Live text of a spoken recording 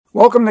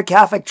Welcome to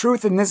Catholic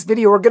Truth. In this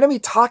video, we're going to be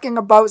talking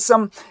about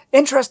some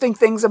interesting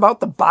things about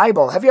the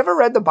Bible. Have you ever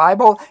read the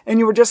Bible and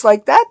you were just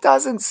like, that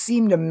doesn't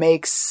seem to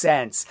make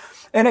sense?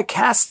 And it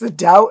casts the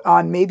doubt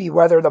on maybe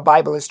whether the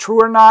Bible is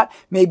true or not,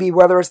 maybe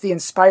whether it's the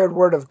inspired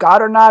word of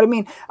God or not. I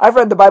mean, I've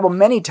read the Bible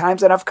many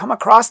times and I've come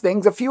across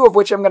things, a few of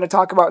which I'm going to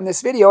talk about in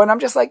this video, and I'm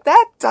just like,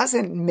 that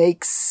doesn't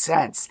make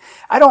sense.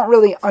 I don't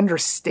really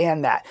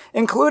understand that,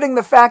 including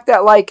the fact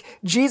that, like,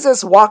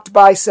 Jesus walked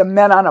by some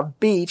men on a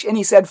beach and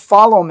he said,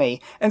 "Follow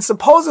me." And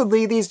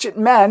supposedly these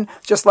men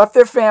just left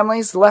their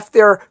families, left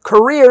their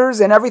careers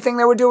and everything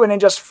they were doing and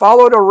just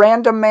followed a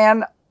random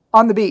man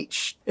on the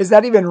beach. Is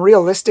that even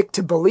realistic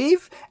to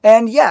believe?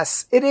 And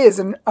yes, it is.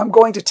 And I'm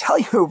going to tell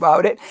you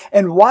about it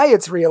and why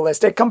it's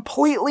realistic,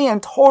 completely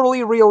and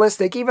totally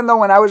realistic, even though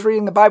when I was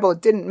reading the Bible, it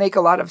didn't make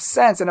a lot of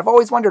sense. And I've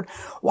always wondered,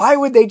 why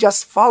would they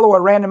just follow a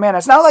random man?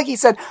 It's not like he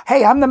said,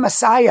 "Hey, I'm the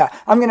Messiah.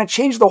 I'm going to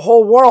change the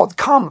whole world.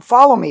 Come,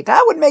 follow me."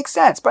 That would make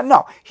sense. But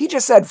no, he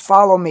just said,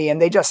 "Follow me."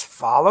 And they just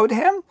followed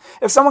him.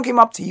 If someone came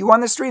up to you on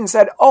the street and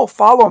said, "Oh,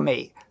 follow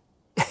me."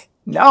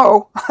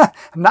 No, I'm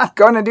not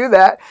going to do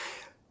that.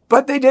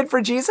 But they did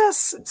for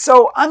Jesus.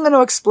 So I'm going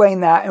to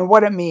explain that and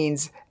what it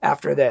means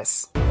after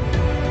this.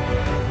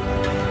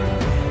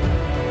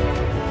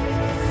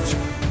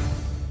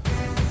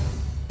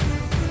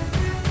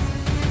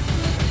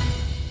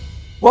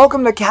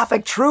 Welcome to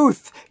Catholic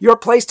Truth, your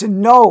place to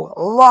know,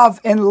 love,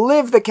 and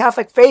live the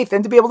Catholic faith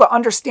and to be able to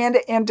understand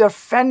it and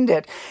defend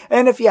it.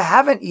 And if you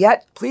haven't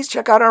yet, please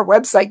check out our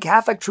website,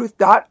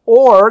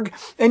 catholictruth.org,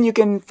 and you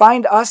can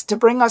find us to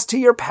bring us to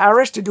your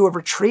parish to do a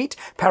retreat,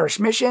 parish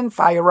mission,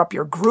 fire up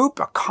your group,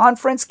 a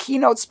conference,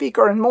 keynote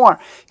speaker, and more.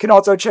 You can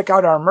also check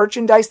out our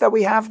merchandise that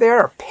we have there,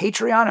 our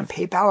Patreon and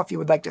PayPal if you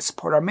would like to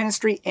support our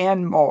ministry,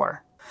 and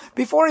more.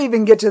 Before I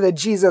even get to the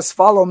Jesus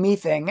follow me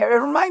thing, it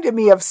reminded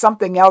me of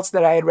something else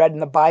that I had read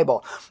in the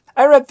Bible.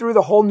 I read through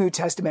the whole New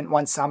Testament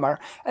one summer,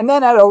 and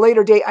then at a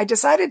later date, I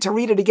decided to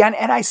read it again,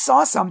 and I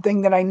saw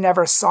something that I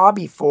never saw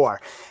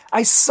before.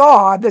 I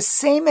saw the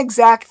same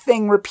exact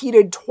thing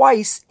repeated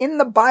twice in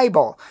the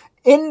Bible,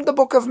 in the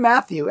book of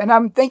Matthew, and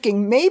I'm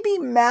thinking maybe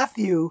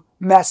Matthew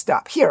messed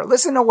up. Here,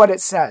 listen to what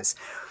it says.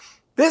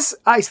 This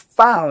I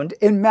found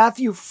in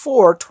Matthew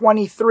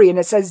 4:23, and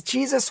it says,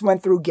 "Jesus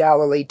went through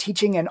Galilee,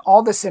 teaching in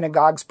all the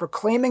synagogues,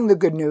 proclaiming the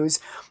good news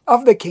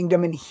of the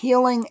kingdom and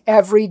healing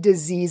every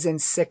disease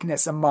and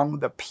sickness among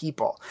the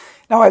people."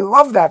 Now, I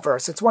love that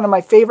verse. It's one of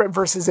my favorite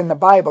verses in the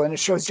Bible, and it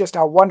shows just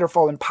how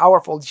wonderful and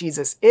powerful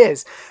Jesus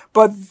is.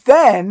 But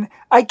then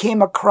I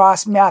came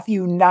across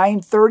Matthew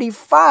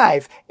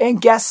 9:35, and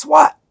guess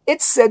what?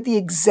 It said the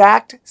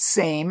exact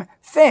same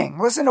thing.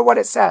 Listen to what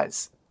it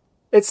says.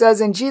 It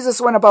says, "And Jesus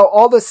went about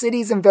all the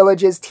cities and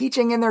villages,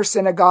 teaching in their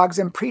synagogues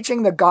and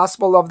preaching the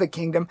gospel of the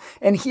kingdom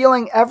and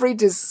healing every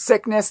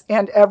sickness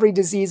and every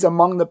disease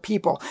among the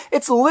people."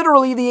 It's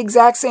literally the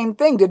exact same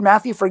thing. Did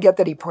Matthew forget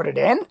that he put it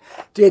in?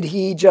 Did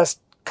he just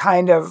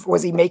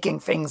was he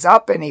making things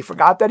up and he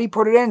forgot that he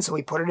put it in, so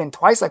he put it in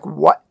twice? Like,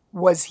 what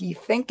was he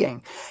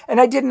thinking? And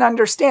I didn't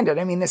understand it.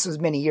 I mean, this was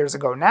many years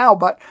ago now,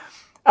 but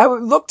I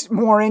looked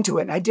more into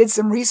it and I did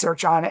some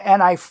research on it,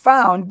 and I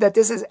found that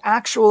this is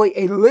actually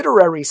a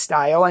literary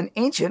style, an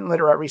ancient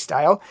literary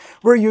style,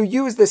 where you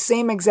use the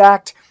same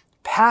exact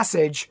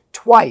passage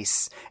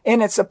twice,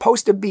 and it's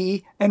supposed to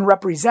be and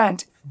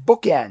represent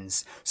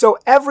bookends. So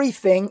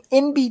everything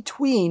in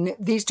between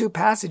these two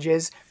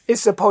passages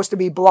is supposed to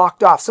be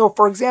blocked off. So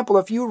for example,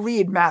 if you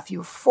read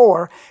Matthew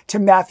 4 to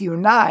Matthew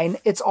 9,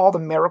 it's all the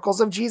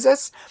miracles of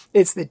Jesus,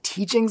 it's the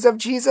teachings of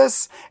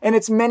Jesus, and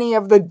it's many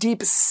of the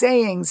deep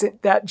sayings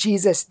that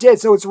Jesus did.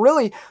 So it's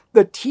really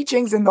the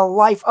teachings and the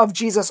life of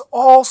Jesus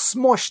all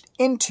smushed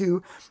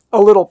into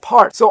a little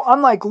part. So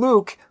unlike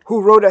Luke,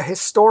 who wrote a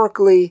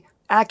historically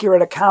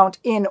accurate account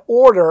in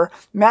order,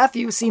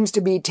 Matthew seems to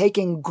be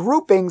taking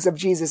groupings of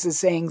Jesus'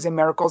 sayings and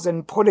miracles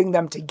and putting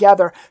them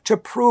together to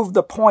prove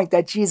the point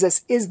that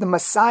Jesus is the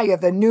Messiah,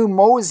 the new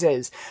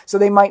Moses. So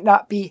they might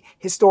not be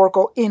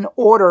historical in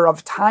order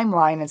of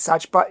timeline and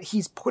such, but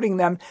he's putting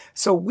them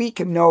so we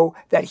can know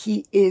that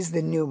he is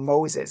the new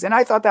Moses. And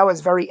I thought that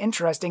was very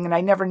interesting, and I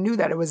never knew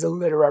that it was a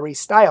literary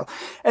style.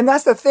 And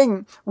that's the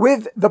thing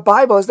with the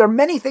Bible, is there are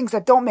many things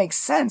that don't make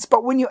sense,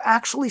 but when you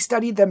actually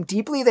study them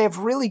deeply, they have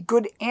really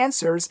good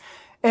answers.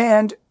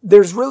 And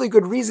there's really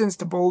good reasons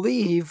to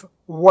believe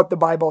what the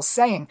Bible's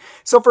saying.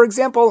 So, for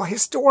example,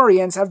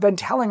 historians have been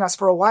telling us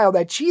for a while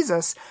that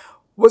Jesus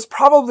was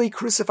probably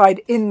crucified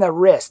in the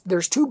wrist.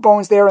 There's two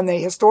bones there, and they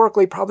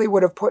historically probably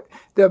would have put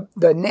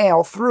the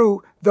nail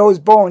through those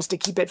bones to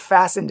keep it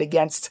fastened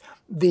against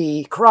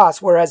the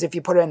cross, whereas if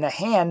you put it in the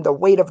hand, the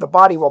weight of the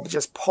body will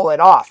just pull it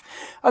off.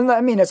 And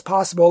I mean, it's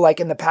possible, like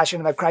in the Passion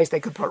of the Christ, they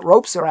could put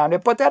ropes around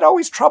it, but that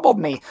always troubled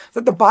me,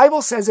 that the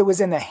Bible says it was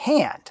in the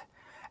hand.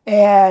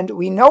 And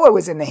we know it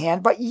was in the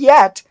hand, but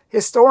yet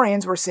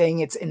historians were saying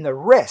it's in the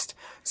wrist.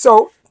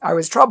 So I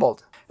was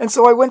troubled. And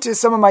so I went to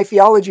some of my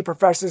theology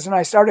professors and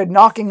I started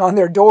knocking on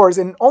their doors,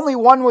 and only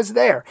one was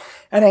there.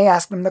 And I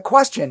asked him the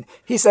question.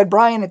 He said,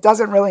 Brian, it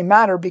doesn't really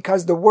matter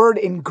because the word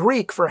in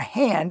Greek for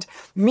hand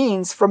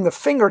means from the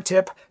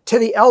fingertip to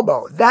the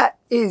elbow. That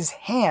is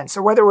hand.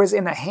 So whether it was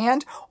in the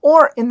hand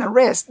or in the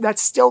wrist,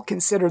 that's still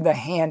considered the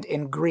hand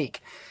in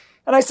Greek.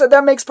 And I said,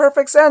 that makes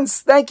perfect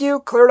sense. Thank you.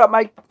 Cleared up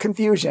my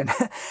confusion.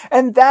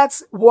 And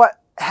that's what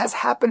has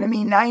happened to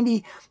me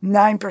 99%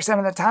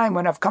 of the time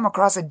when I've come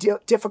across a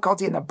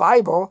difficulty in the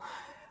Bible.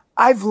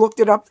 I've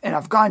looked it up and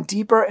I've gone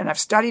deeper and I've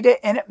studied it,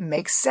 and it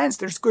makes sense.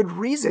 There's good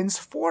reasons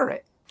for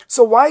it.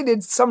 So why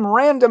did some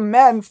random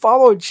men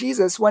follow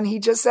Jesus when he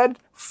just said,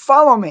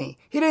 follow me?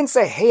 He didn't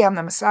say, hey, I'm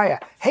the Messiah.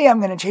 Hey, I'm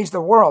going to change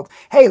the world.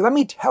 Hey, let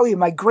me tell you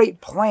my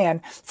great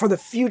plan for the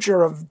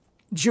future of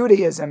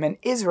Judaism and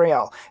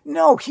Israel.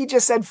 No, he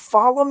just said,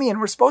 follow me. And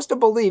we're supposed to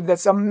believe that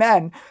some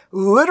men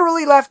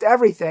literally left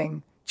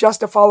everything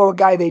just to follow a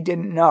guy they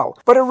didn't know.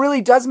 But it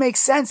really does make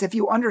sense if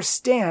you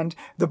understand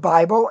the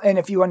Bible and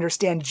if you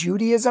understand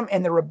Judaism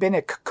and the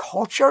rabbinic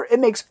culture. It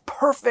makes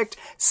perfect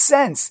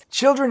sense.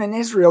 Children in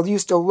Israel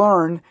used to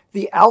learn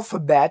the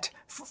alphabet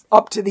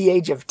up to the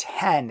age of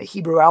 10, the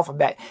Hebrew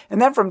alphabet. And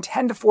then from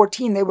 10 to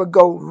 14, they would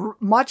go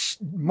much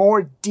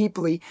more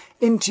deeply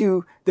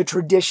into the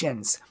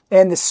traditions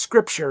and the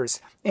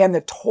scriptures and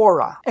the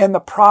Torah and the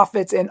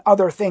prophets and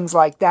other things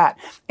like that.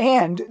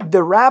 And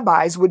the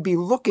rabbis would be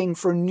looking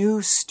for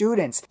new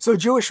students. So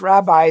Jewish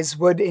rabbis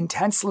would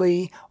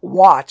intensely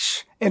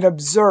watch and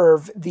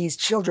observe these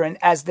children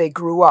as they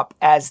grew up,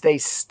 as they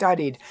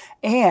studied.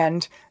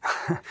 And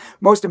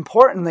most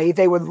importantly,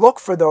 they would look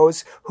for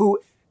those who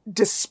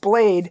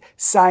displayed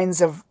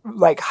signs of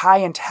like high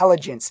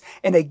intelligence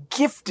and a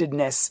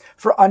giftedness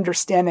for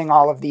understanding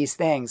all of these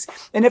things.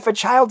 And if a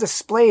child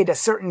displayed a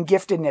certain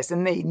giftedness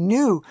and they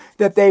knew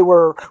that they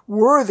were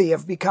worthy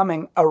of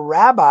becoming a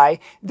rabbi,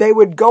 they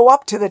would go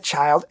up to the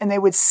child and they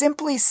would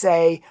simply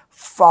say,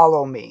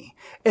 follow me.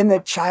 And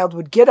the child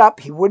would get up,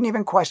 he wouldn't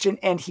even question,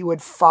 and he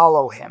would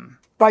follow him.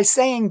 By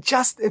saying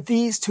just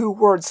these two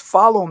words,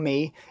 follow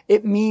me,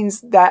 it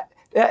means that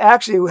it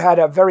actually had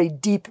a very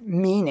deep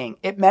meaning.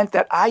 It meant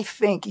that I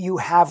think you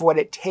have what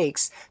it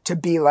takes to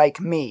be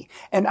like me.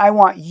 And I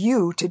want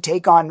you to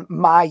take on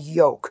my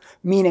yoke,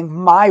 meaning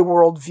my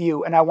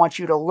worldview. And I want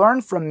you to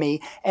learn from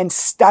me and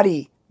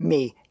study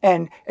me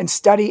and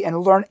study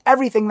and learn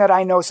everything that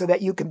I know so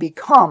that you can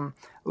become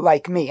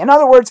like me. In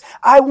other words,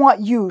 I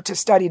want you to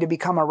study to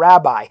become a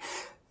rabbi.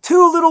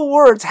 Two little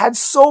words had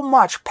so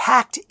much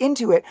packed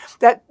into it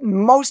that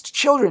most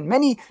children,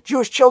 many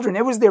Jewish children,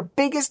 it was their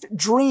biggest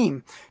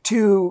dream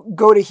to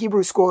go to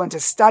Hebrew school and to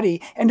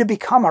study and to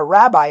become a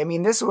rabbi. I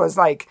mean, this was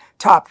like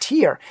top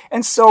tier.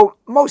 And so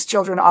most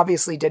children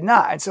obviously did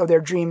not. And so their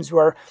dreams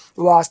were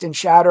lost and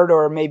shattered,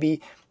 or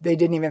maybe they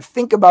didn't even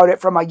think about it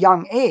from a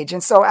young age.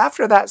 And so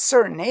after that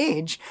certain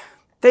age,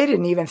 they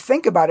didn't even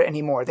think about it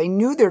anymore. They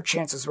knew their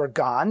chances were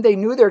gone. They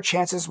knew their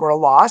chances were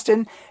lost,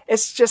 and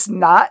it's just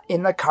not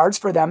in the cards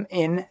for them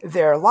in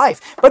their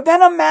life. But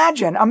then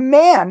imagine a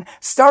man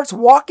starts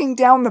walking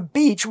down the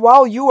beach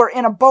while you are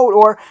in a boat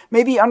or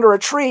maybe under a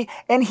tree,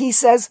 and he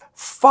says,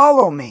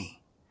 follow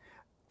me.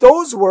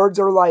 Those words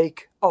are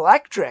like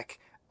electric.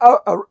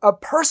 A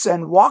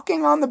person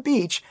walking on the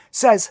beach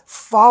says,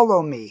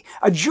 follow me.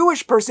 A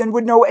Jewish person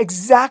would know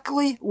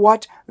exactly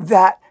what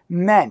that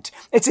meant.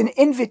 It's an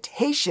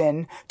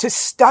invitation to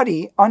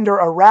study under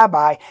a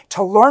rabbi,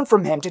 to learn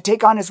from him, to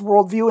take on his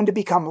worldview and to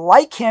become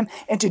like him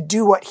and to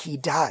do what he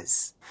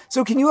does.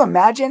 So can you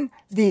imagine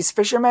these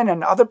fishermen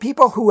and other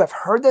people who have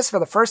heard this for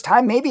the first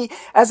time? Maybe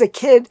as a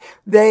kid,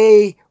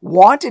 they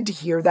wanted to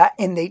hear that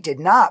and they did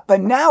not. But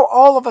now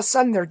all of a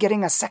sudden they're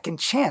getting a second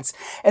chance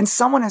and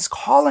someone is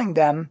calling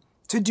them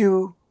to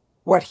do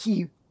what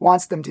he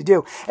wants them to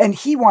do. And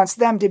he wants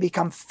them to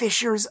become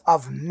fishers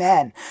of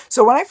men.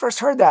 So when I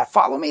first heard that,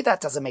 follow me, that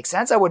doesn't make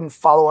sense. I wouldn't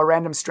follow a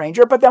random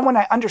stranger. But then when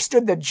I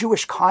understood the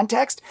Jewish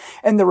context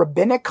and the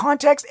rabbinic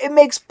context, it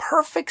makes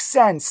perfect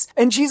sense.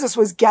 And Jesus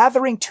was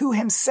gathering to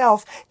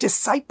himself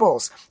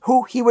disciples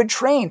who he would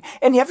train.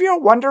 And have you ever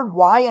wondered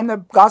why in the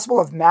Gospel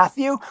of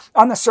Matthew,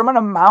 on the Sermon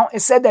on the Mount, it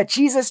said that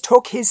Jesus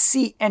took his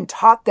seat and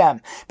taught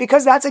them?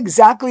 Because that's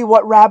exactly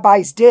what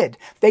rabbis did.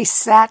 They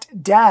sat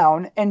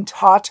down and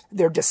taught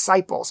their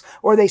disciples.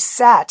 Or they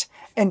sat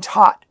and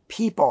taught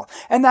people.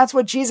 And that's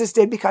what Jesus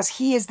did because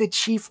he is the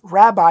chief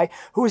rabbi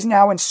who is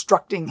now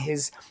instructing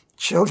his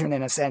children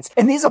in a sense.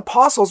 And these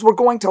apostles were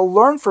going to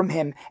learn from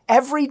him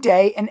every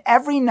day and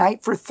every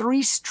night for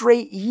 3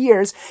 straight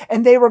years.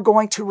 And they were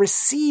going to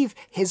receive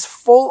his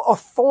full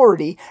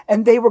authority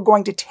and they were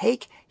going to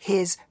take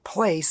his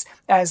place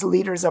as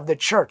leaders of the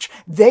church.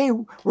 They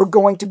were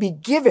going to be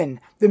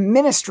given the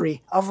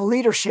ministry of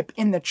leadership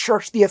in the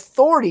church, the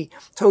authority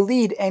to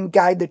lead and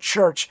guide the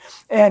church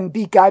and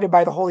be guided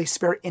by the Holy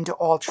Spirit into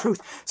all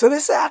truth. So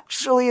this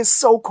actually is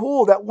so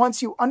cool that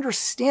once you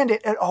understand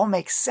it, it all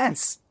makes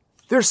sense.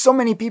 There's so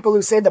many people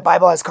who say the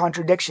Bible has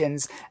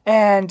contradictions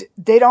and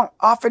they don't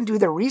often do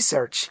the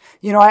research.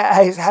 You know,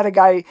 I had a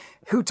guy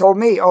who told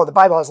me, oh, the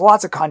Bible has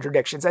lots of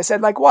contradictions. I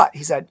said, like what?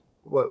 He said,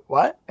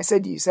 What? I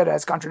said, you said it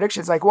has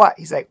contradictions. Like what?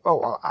 He's like, oh,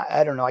 well,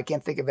 I don't know. I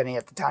can't think of any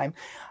at the time.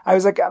 I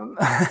was like, I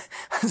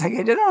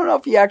don't know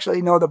if you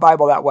actually know the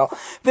Bible that well.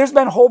 There's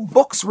been whole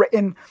books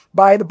written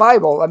by the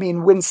Bible. I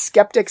mean, When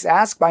Skeptics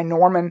Ask by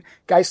Norman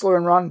Geisler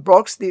and Ron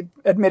Brooks,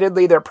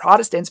 admittedly they're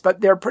Protestants, but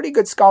they're pretty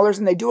good scholars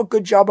and they do a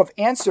good job of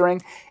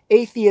answering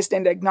atheist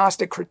and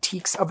agnostic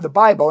critiques of the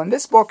Bible. And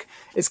this book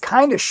is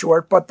kind of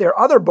short, but their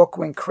other book,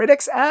 When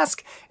Critics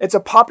Ask, it's a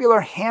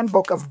popular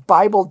handbook of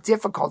Bible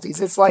difficulties.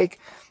 It's like,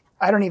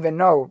 I don't even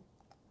know,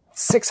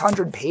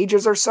 600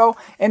 pages or so,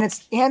 and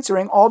it's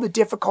answering all the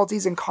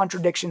difficulties and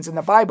contradictions in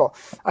the Bible.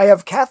 I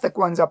have Catholic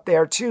ones up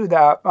there too,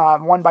 the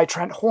one by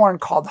Trent Horn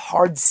called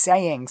Hard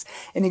Sayings,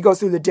 and he goes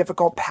through the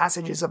difficult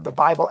passages of the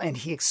Bible and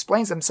he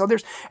explains them. So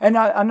there's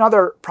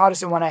another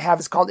Protestant one I have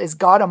is called Is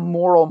God a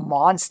Moral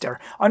Monster?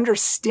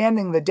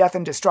 Understanding the Death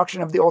and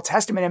Destruction of the Old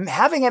Testament and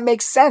having it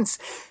make sense.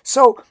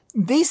 So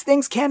these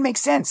things can make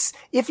sense.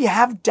 If you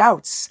have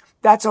doubts,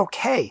 that's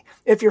okay.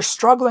 If you're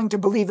struggling to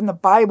believe in the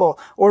Bible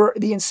or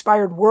the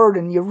inspired word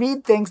and you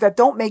read things that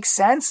don't make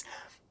sense,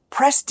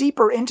 press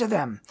deeper into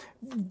them.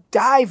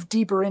 Dive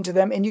deeper into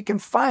them, and you can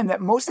find that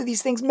most of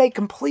these things make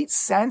complete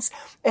sense,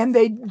 and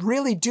they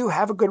really do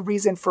have a good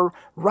reason for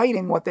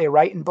writing what they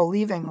write and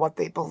believing what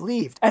they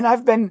believed. And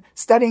I've been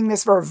studying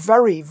this for a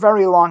very,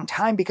 very long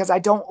time because I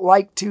don't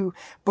like to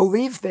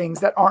believe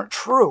things that aren't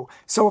true.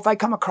 So if I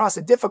come across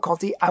a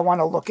difficulty, I want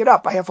to look it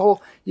up. I have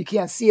you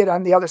can't see it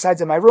on the other sides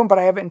of my room, but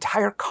I have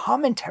entire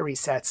commentary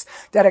sets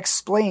that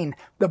explain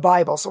the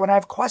Bible. So when I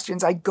have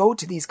questions, I go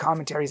to these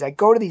commentaries, I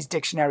go to these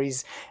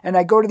dictionaries, and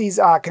I go to these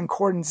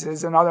concordances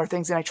and other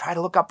things, and I try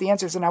to look up the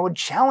answers, and I would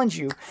challenge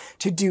you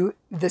to do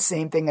the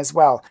same thing as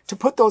well, to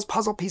put those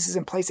puzzle pieces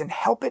in place and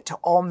help it to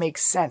all make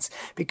sense,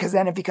 because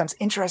then it becomes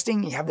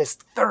interesting. You have this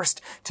thirst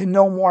to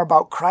know more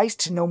about Christ,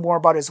 to know more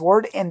about his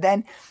word, and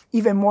then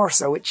even more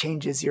so, it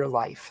changes your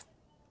life.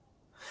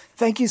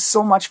 Thank you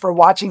so much for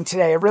watching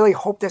today. I really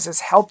hope this has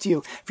helped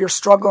you. If you're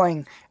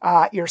struggling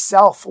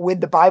yourself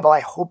with the Bible, I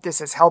hope this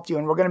has helped you.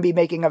 And we're going to be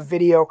making a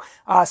video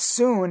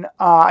soon.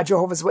 A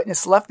Jehovah's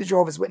Witness left the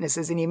Jehovah's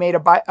Witnesses, and he made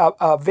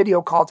a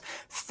video called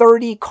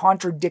 30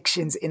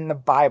 Contradictions in the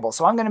Bible.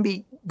 So I'm going to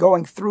be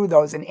going through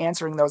those and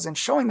answering those and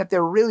showing that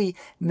they're really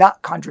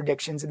not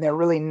contradictions and they're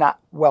really not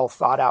well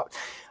thought out.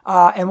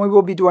 And we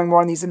will be doing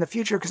more on these in the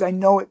future because I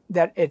know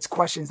that it's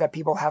questions that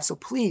people have. So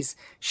please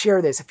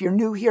share this. If you're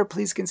new here,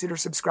 please consider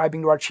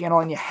subscribing to our channel,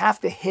 and you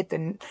have to hit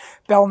the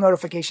bell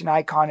notification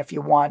icon if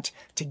you want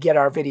to get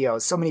our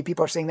videos. So many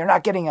people are saying they're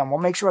not getting them. Well,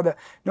 make sure the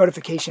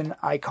notification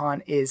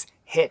icon is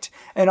hit.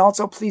 And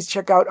also, please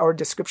check out our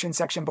description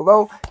section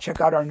below. Check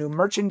out our new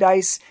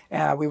merchandise.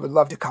 We would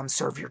love to come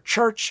serve your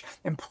church.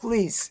 And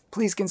please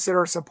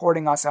consider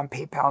supporting us on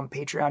PayPal and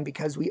Patreon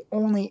because we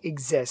only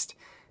exist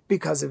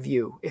because of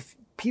you. If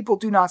people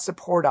do not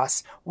support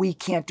us, we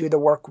can't do the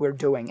work we're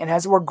doing. And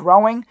as we're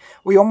growing,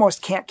 we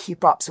almost can't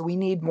keep up. So we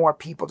need more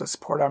people to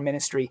support our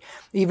ministry.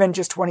 Even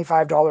just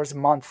 $25 a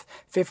month,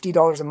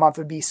 $50 a month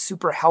would be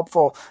super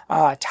helpful.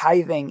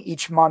 Tithing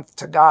each month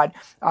to God,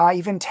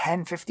 even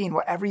 10, 15,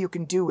 whatever you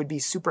can do would be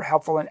super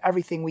helpful in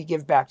everything we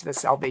give back to the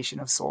salvation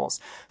of souls.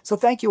 So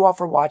thank you all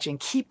for watching.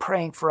 Keep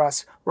praying for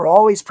us. We're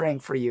always praying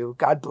for you.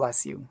 God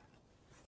bless you.